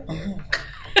much. Yeah.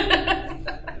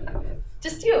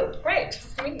 Just you. Right,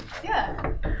 just me.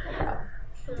 Yeah.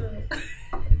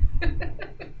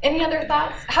 Any other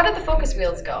thoughts? How did the focus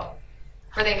wheels go?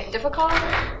 Were they difficult?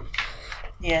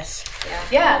 Yes.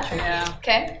 Yeah.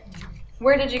 Okay.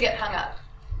 Where did you get hung up?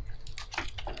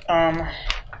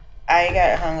 I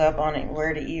got hung up on it,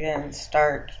 where to even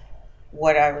start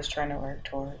what I was trying to work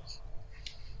towards.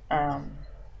 And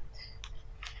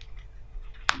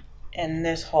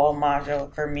this whole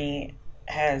module for me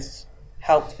has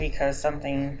helped because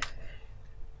something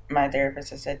my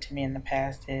therapist has said to me in the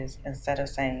past is, instead of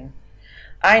saying,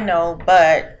 I know,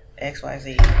 but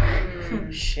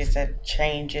XYZ, she said,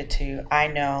 change it to, I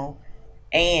know,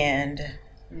 and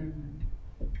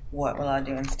what will I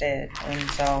do instead? And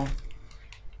so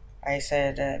I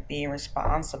said being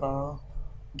responsible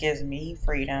gives me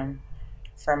freedom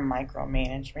from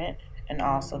micromanagement and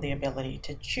also the ability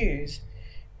to choose.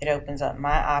 It opens up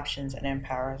my options and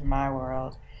empowers my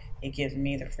world. It gives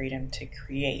me the freedom to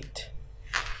create.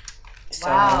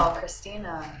 Wow,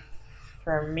 Christina.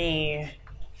 For me,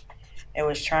 It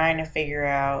was trying to figure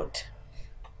out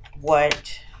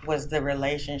what was the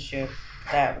relationship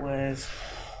that was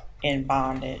in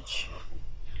bondage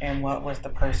and what was the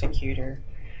persecutor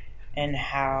and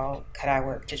how could I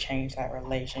work to change that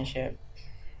relationship.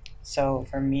 So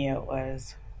for me it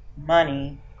was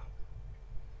money,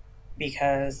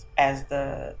 because as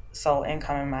the sole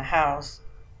income in my house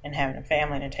and having a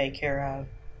family to take care of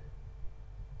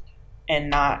and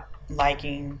not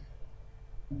liking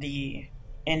the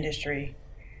industry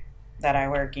that I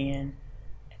work in,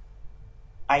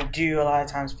 I do a lot of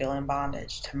times feel in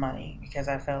bondage to money because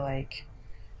I feel like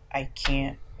I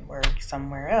can't work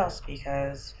somewhere else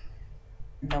because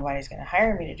nobody's going to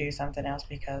hire me to do something else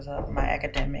because of my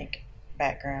academic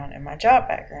background and my job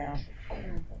background.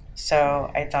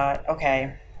 So I thought,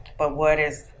 okay, but what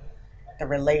is the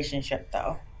relationship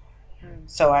though?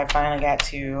 So I finally got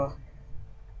to,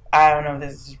 I don't know if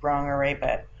this is wrong or right,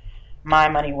 but my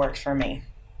money works for me.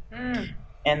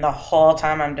 And the whole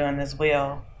time I'm doing this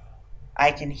wheel,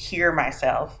 I can hear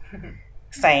myself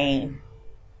saying,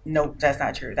 nope, that's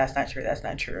not true, that's not true, that's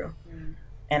not true.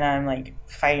 And I'm like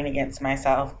fighting against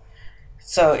myself.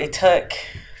 So it took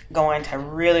going to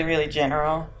really, really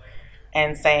general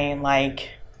and saying like,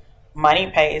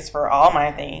 money pays for all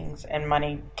my things and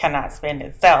money cannot spend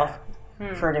itself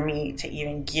for me to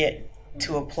even get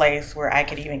to a place where I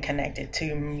could even connect it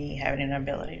to me having an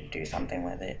ability to do something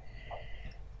with it.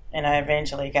 And I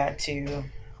eventually got to,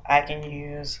 I can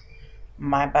use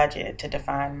my budget to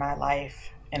define my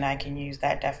life, and I can use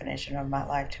that definition of my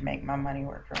life to make my money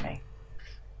work for me.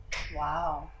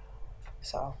 Wow.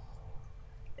 So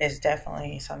it's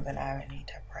definitely something I would need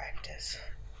to practice.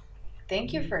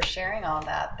 Thank you for sharing all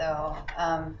that, though.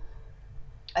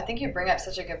 I think you bring up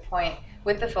such a good point.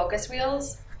 With the focus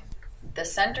wheels, the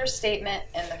center statement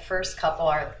and the first couple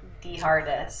are the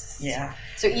hardest. Yeah.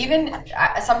 So even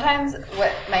sometimes,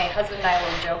 what my husband and I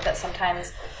will joke that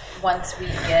sometimes once we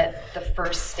get the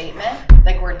first statement,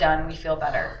 like we're done, we feel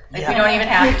better. Like we don't even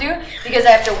have to, because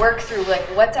I have to work through like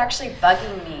what's actually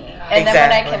bugging me. And then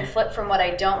when I can flip from what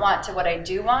I don't want to what I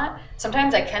do want,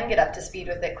 sometimes I can get up to speed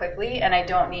with it quickly and I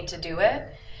don't need to do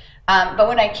it. But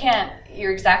when I can't,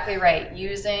 you're exactly right.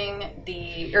 Using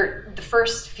the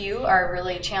first few are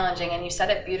really challenging, and you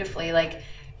said it beautifully. Like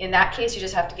in that case, you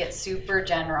just have to get super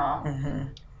general.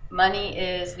 Money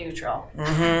is neutral.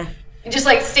 Just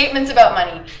like statements about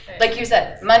money. Like you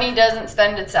said, money doesn't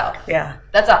spend itself. Yeah.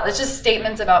 That's all. It's just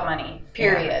statements about money,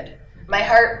 period. Yeah. My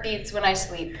heart beats when I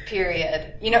sleep,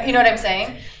 period. You know what I'm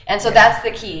saying? And so that's the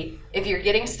key. If you're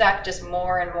getting stuck, just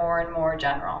more and more and more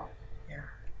general. Yeah.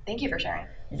 Thank you for sharing.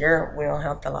 Your will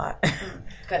helped a lot.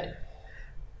 Good.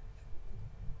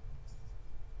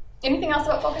 Anything else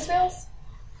about focus wheels?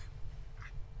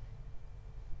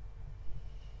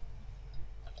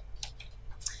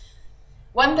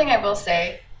 One thing I will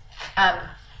say,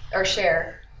 or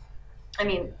share, I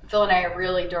mean, Phil and I are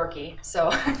really dorky,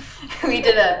 so we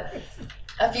did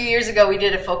a few years ago, we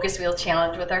did a focus wheel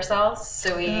challenge with ourselves.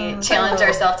 So we challenged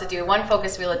ourselves to do one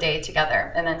focus wheel a day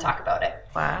together and then talk about it.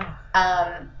 Wow.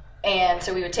 And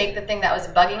so we would take the thing that was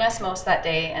bugging us most that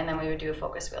day, and then we would do a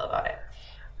focus wheel about it.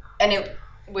 And it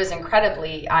was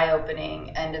incredibly eye-opening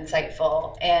and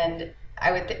insightful. And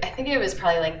I think it was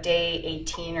probably like day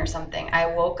 18 or something. I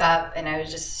woke up and I was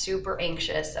just super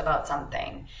anxious about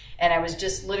something. And I was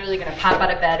just literally going to pop out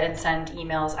of bed and send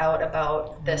emails out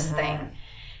about this thing.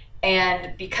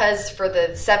 And because for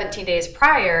the 17 days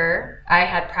prior, I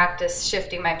had practiced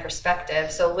shifting my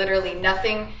perspective. So literally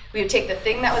nothing, we would take the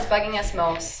thing that was bugging us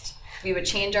most, we would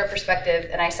change our perspective,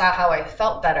 and I saw how I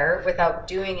felt better without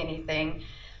doing anything.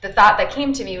 The thought that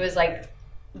came to me was like,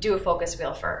 do a focus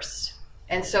wheel first.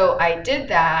 And so I did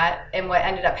that, and what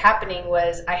ended up happening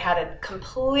was I had a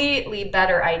completely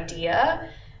better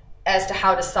idea as to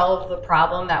how to solve the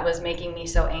problem that was making me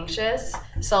so anxious.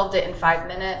 Solved it in 5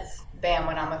 minutes, bam,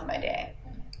 went on with my day.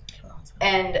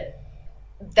 And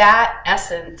that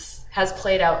essence has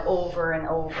played out over and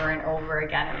over and over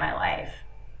again in my life.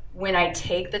 When I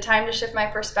take the time to shift my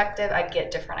perspective, I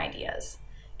get different ideas.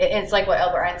 It's like what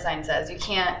Albert Einstein says, you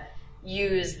can't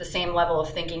use the same level of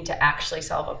thinking to actually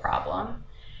solve a problem.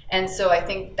 And so I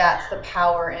think that's the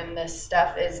power in this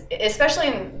stuff, is especially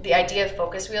in the idea of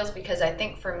focus wheels, because I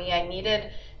think for me I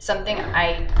needed something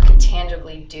I could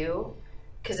tangibly do,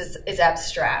 because it's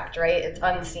abstract, right? It's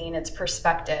unseen, it's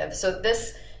perspective. So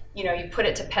this, you put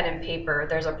it to pen and paper,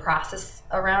 there's a process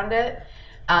around it.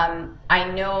 I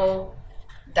know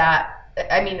that,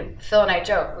 Phil and I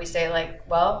joke, we say like,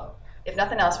 well, if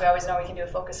nothing else, we always know we can do a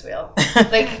focus wheel.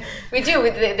 Like, we do.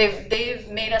 They've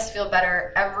made us feel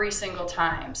better every single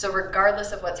time. So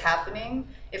regardless of what's happening,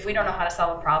 if we don't know how to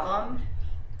solve a problem,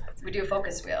 we do a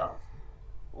focus wheel.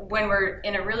 when we're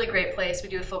in a really great place, we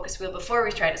do a focus wheel before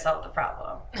we try to solve the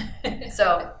problem.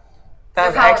 So that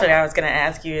was actually I was going to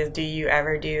ask you is, do you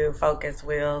ever do focus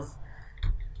wheels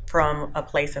from a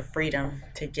place of freedom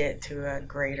to get to a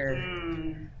greater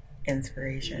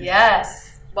inspiration?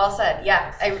 Yes. Well said.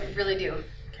 Yeah, I really do.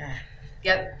 Okay.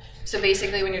 Yep. So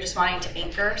basically when you're just wanting to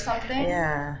anchor something.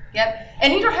 Yeah. Yep.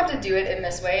 And you don't have to do it in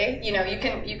this way. You know,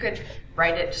 you could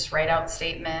write it, just write out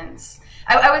statements.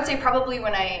 I would say probably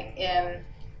when I am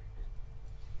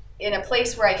in a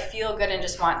place where I feel good and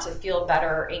just want to feel better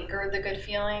or anchor the good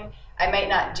feeling, I might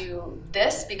not do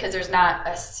this because there's not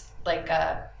a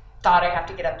thought I have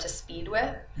to get up to speed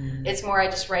with. It's more I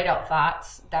just write out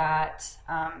thoughts that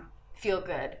feel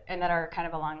good and that are kind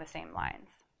of along the same lines.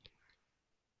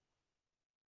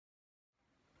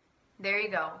 There you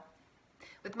go.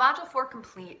 With Module 4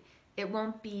 complete, it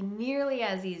won't be nearly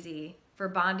as easy for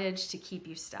bondage to keep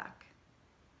you stuck.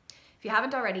 If you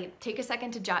haven't already, take a second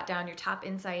to jot down your top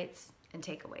insights and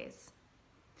takeaways.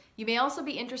 You may also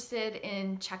be interested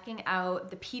in checking out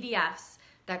the PDFs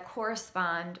that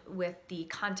correspond with the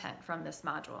content from this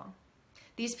module.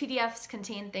 These PDFs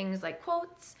contain things like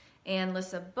quotes and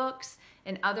lists of books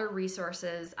and other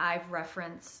resources I've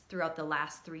referenced throughout the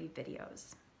last 3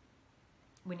 videos.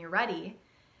 When you're ready,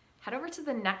 head over to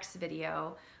the next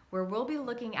video where we'll be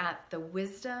looking at the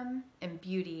wisdom and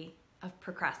beauty of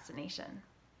procrastination.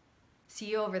 See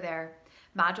you over there,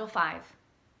 Module 5,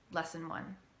 Lesson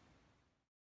 1.